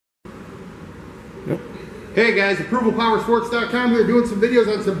Yep. Hey guys, ApprovalPowersports.com. We're doing some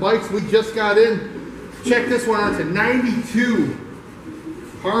videos on some bikes we just got in. Check this one out. It's a 92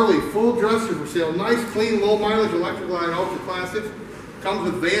 Harley full dresser for sale. Nice, clean, low mileage electric line, ultra classic.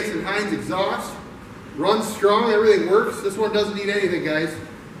 Comes with Vance and Hines exhaust. Runs strong, everything works. This one doesn't need anything, guys.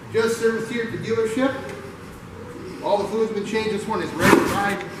 Just serviced here at the dealership. All the fluid's been changed. This one is ready to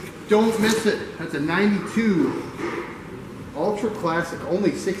ride. Don't miss it. That's a 92 ultra classic,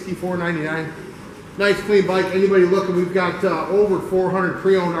 only $64.99. Nice clean bike. Anybody looking, we've got over 400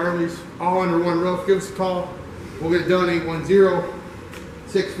 pre-owned Harleys all under one roof. Give us a call. We'll get it done.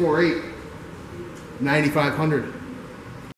 810-648-9500.